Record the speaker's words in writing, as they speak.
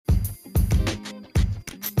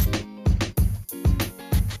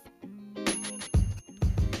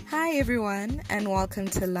Hi everyone, and welcome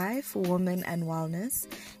to Life, Woman and Wellness.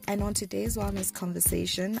 And on today's wellness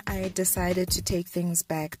conversation, I decided to take things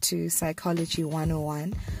back to Psychology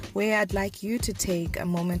 101, where I'd like you to take a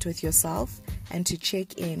moment with yourself and to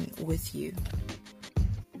check in with you.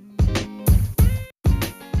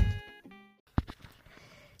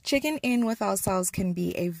 Checking in with ourselves can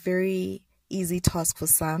be a very easy task for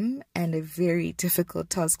some and a very difficult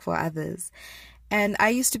task for others. And I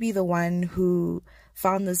used to be the one who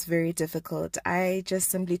found this very difficult. I just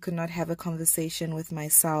simply could not have a conversation with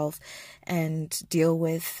myself and deal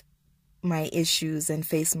with my issues and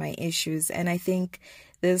face my issues. And I think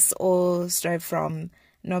this all started from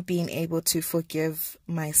not being able to forgive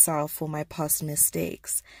myself for my past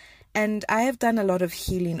mistakes. And I have done a lot of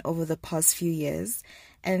healing over the past few years.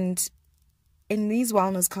 And in these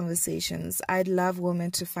wellness conversations, I'd love women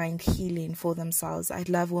to find healing for themselves. I'd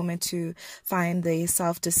love women to find the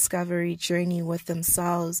self-discovery journey with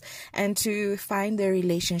themselves and to find their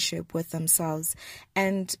relationship with themselves.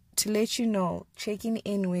 And to let you know, checking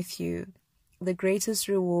in with you, the greatest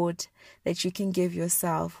reward that you can give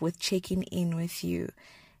yourself with checking in with you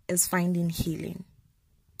is finding healing.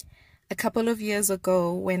 A couple of years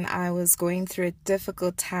ago, when I was going through a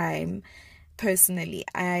difficult time, personally,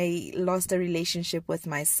 I lost a relationship with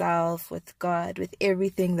myself, with God, with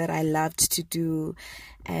everything that I loved to do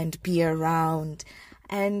and be around.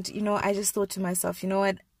 And, I just thought to myself,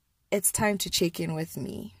 what? It's time to check in with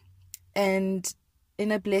me. And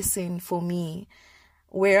in a blessing for me,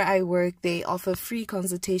 where I work, they offer free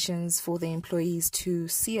consultations for the employees to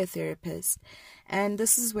see a therapist. And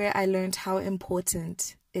this is where I learned how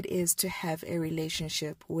important it is to have a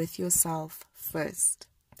relationship with yourself first.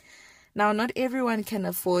 Now, not everyone can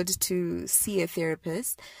afford to see a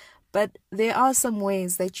therapist, but there are some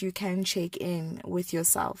ways that you can check in with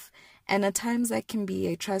yourself. And at times that can be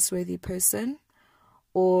a trustworthy person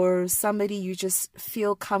or somebody you just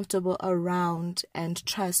feel comfortable around and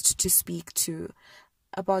trust to speak to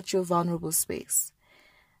about your vulnerable space.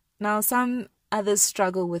 Now, some others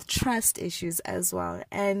struggle with trust issues as well,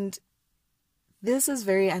 and this is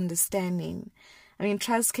very understanding.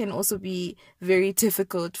 Trust can also be very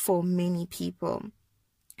difficult for many people.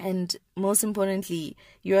 And most importantly,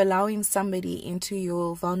 you're allowing somebody into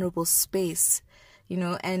your vulnerable space,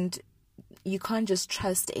 and you can't just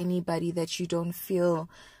trust anybody that you don't feel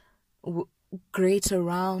great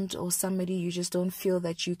around, or somebody you just don't feel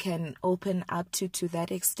that you can open up to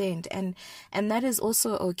that extent. And that is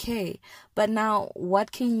also okay. But now,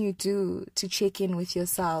 what can you do to check in with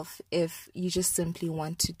yourself if you just simply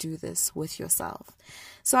want to do this with yourself?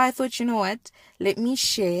 So I thought, let me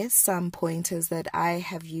share some pointers that I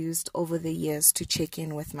have used over the years to check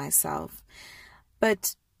in with myself.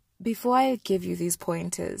 But before I give you these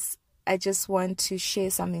pointers, I just want to share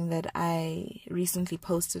something that I recently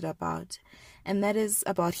posted about, and that is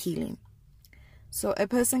about healing. So a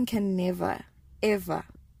person can never, ever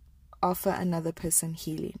offer another person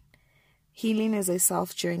healing. Healing is a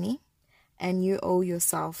self journey, and you owe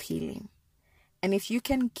yourself healing. And if you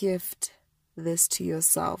can gift this to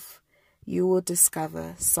yourself, you will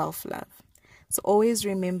discover self-love. So always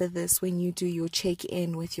remember this when you do your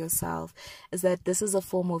check-in with yourself, is that this is a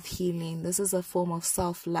form of healing. This is a form of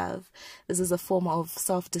self-love. This is a form of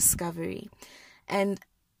self-discovery. And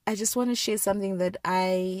I just want to share something that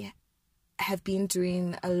I have been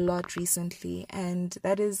doing a lot recently, and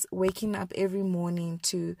that is waking up every morning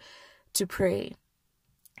to pray.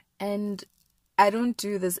 And I don't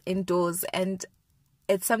do this indoors, and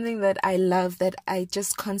it's something that I love, that I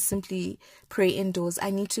just constantly pray indoors. I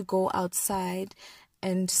need to go outside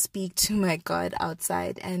and speak to my God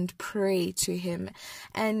outside and pray to Him.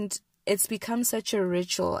 And it's become such a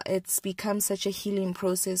ritual. It's become such a healing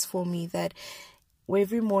process for me that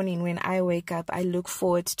every morning when I wake up, I look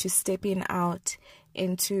forward to stepping out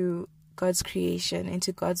into God's creation,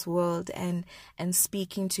 into God's world, and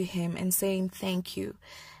speaking to Him and saying thank you.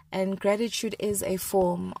 And gratitude is a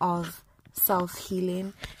form of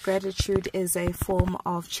self-healing. Gratitude is a form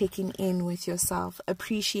of checking in with yourself,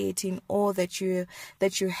 appreciating all that you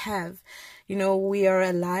have. We are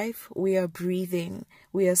alive, we are breathing,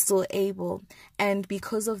 we are still able. And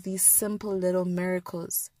because of these simple little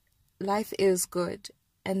miracles, life is good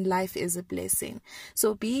and life is a blessing.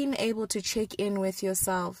 So being able to check in with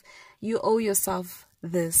yourself, you owe yourself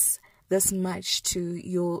this much to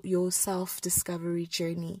your self-discovery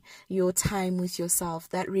journey, your time with yourself,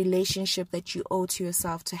 that relationship that you owe to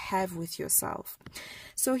yourself to have with yourself.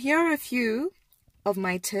 So here are a few of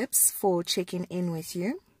my tips for checking in with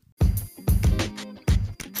you.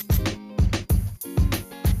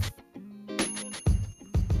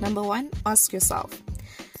 Number 1, ask yourself,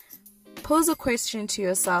 Pose a question to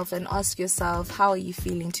yourself and ask yourself, how are you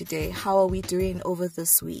feeling today? How are we doing over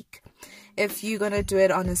this week? If you're going to do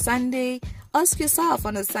it on a Sunday, ask yourself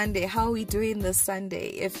on a Sunday, how are we doing this Sunday?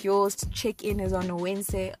 If your check-in is on a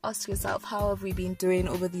Wednesday, ask yourself, how have we been doing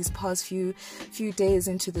over these past few days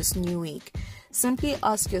into this new week? Simply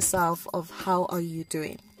ask yourself of how are you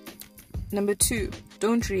doing. Number 2,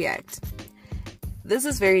 don't react. This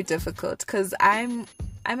is very difficult because I'm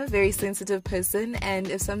a very sensitive person, and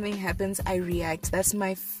if something happens, I react. That's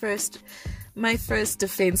my first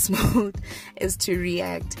defense mode is to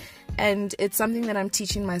react. And it's something that I'm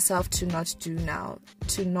teaching myself to not do now,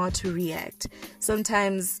 to not react.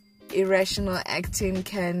 Sometimes irrational acting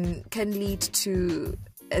can lead to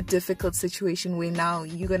a difficult situation where now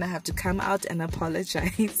you're going to have to come out and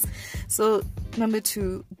apologize. So number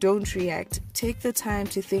 2, don't react. Take the time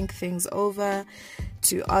to think things over,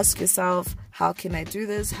 to ask yourself, how can I do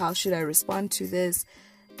this? How should I respond to this?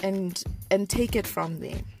 And take it from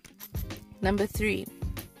there. Number 3,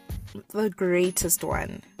 the greatest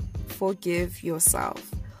one, forgive yourself.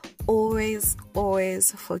 Always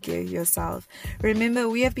forgive yourself. Remember,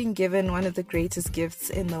 we have been given one of the greatest gifts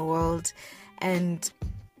in the world, and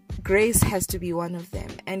grace has to be one of them.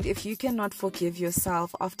 And if you cannot forgive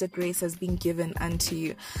yourself after grace has been given unto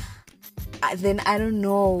you, then I don't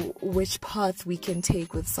know which path we can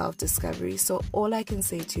take with self-discovery. So all I can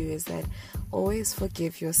say to you is that always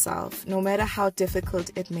forgive yourself. No matter how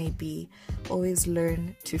difficult it may be, always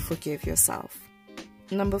learn to forgive yourself.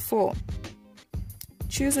 Number 4,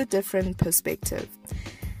 choose a different perspective.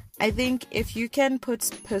 I think if you can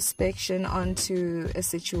put perspective onto a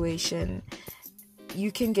situation, you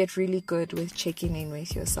can get really good with checking in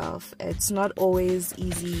with yourself. It's not always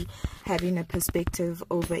easy having a perspective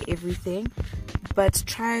over everything, but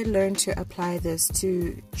try learn to apply this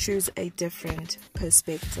to choose a different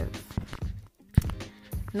perspective.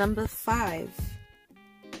 Number 5,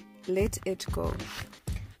 let it go.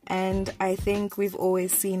 And I think we've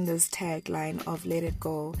always seen this tagline of let it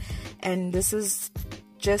go, and this is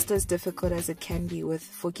just as difficult as it can be with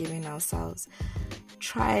forgiving ourselves.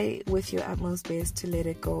 Try with your utmost best to let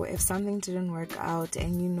it go. If something didn't work out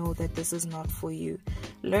and you know that this is not for you,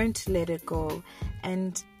 learn to let it go.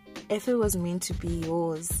 And if it was meant to be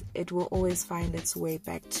yours, it will always find its way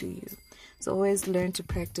back to you. So always learn to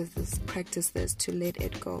practice this to let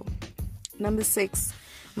it go. Number 6,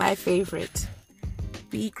 my favorite,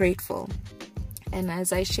 be grateful. And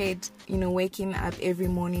as I shared, waking up every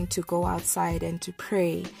morning to go outside and to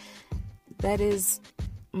pray, that is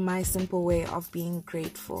my simple way of being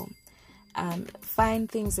grateful. Find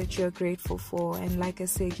things that you're grateful for, and like I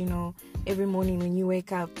said, every morning when you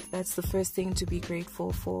wake up, that's the first thing to be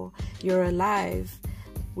grateful for. You're alive.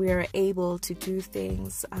 We are able to do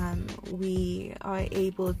things. We are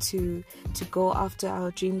able to go after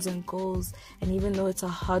our dreams and goals. And even though it's a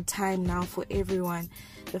hard time now for everyone,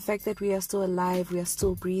 the fact that we are still alive, we are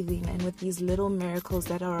still breathing, and with these little miracles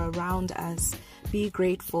that are around us, be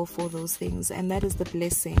grateful for those things. And that is the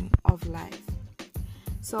blessing of life.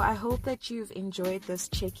 So I hope that you've enjoyed this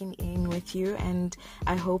checking in with you, and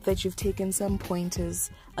I hope that you've taken some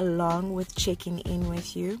pointers along with checking in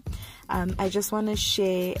with you. I just want to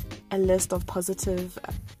share a list of positive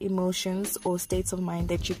emotions or states of mind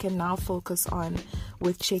that you can now focus on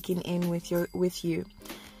with checking in with you.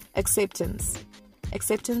 Acceptance,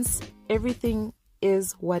 everything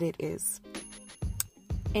is what it is.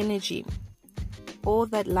 Energy, all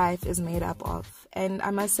that life is made up of. And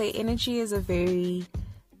I must say, energy is a very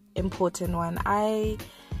important one. I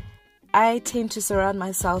tend to surround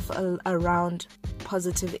myself around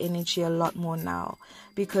positive energy a lot more now,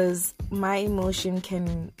 because my emotions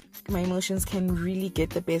can really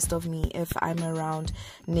get the best of me if I'm around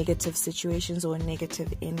negative situations or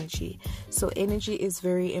negative energy. So energy is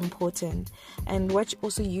very important, and what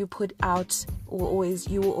also you put out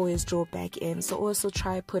you will always draw back in. So also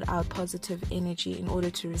try put out positive energy in order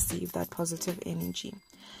to receive that positive energy.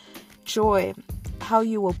 Joy, how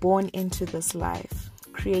you were born into this life.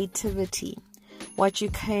 Creativity, what you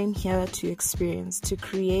came here to experience, to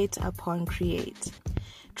create upon create.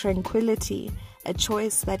 Tranquility, a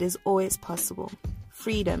choice that is always possible.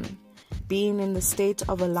 Freedom, being in the state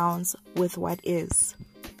of allowance with what is.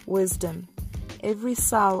 Wisdom, every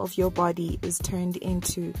cell of your body is turned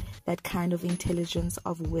into that kind of intelligence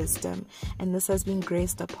of wisdom, and this has been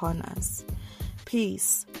graced upon us.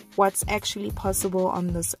 Peace, what's actually possible on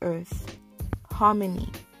this earth. Harmony,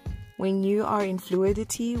 when you are in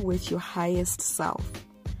fluidity with your highest self.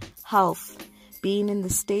 Health, being in the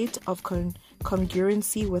state of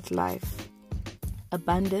congruency with life.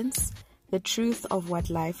 Abundance, the truth of what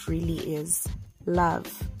life really is.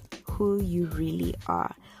 Love, who you really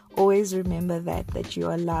are. always remember that you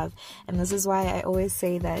are loved. And this is why I always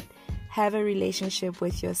say that have a relationship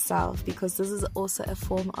with yourself, because this is also a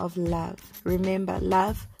form of love. Remember,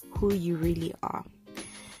 love who you really are.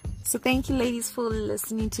 So thank you, ladies, for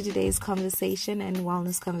listening to today's conversation and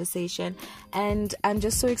wellness conversation. And I'm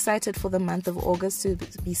just so excited for the month of August to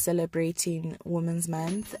be celebrating Women's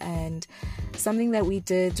Month. And something that we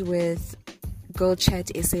did with Girl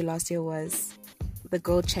Chat SA last year was the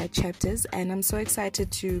Girl Chat chapters, and I'm so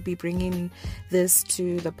excited to be bringing this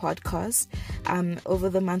to the podcast. Over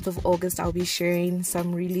the month of August, I'll be sharing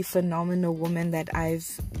some really phenomenal women that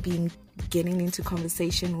I've been getting into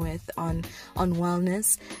conversation with on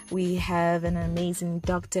wellness. We have an amazing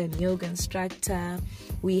doctor and yoga instructor.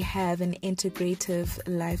 We have an integrative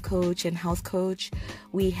life coach and health coach.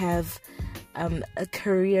 We have a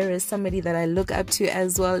career as somebody that I look up to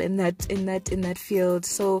as well in that field.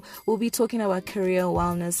 So we'll be talking about career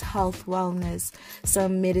wellness, health wellness,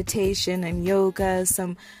 some meditation and yoga,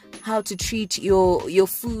 some how to treat your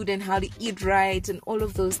food and how to eat right and all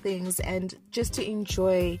of those things, and just to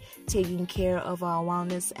enjoy taking care of our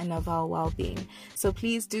wellness and of our well-being. So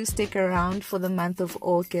please do stick around for the month of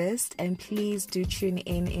August, and please do tune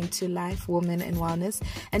into Life, Woman and Wellness.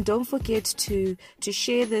 And don't forget to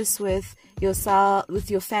share this with yourself,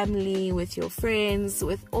 with your family, with your friends,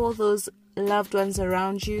 with all those loved ones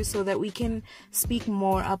around you, so that we can speak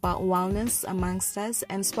more about wellness amongst us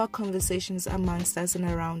and spark conversations amongst us and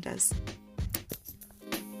around us.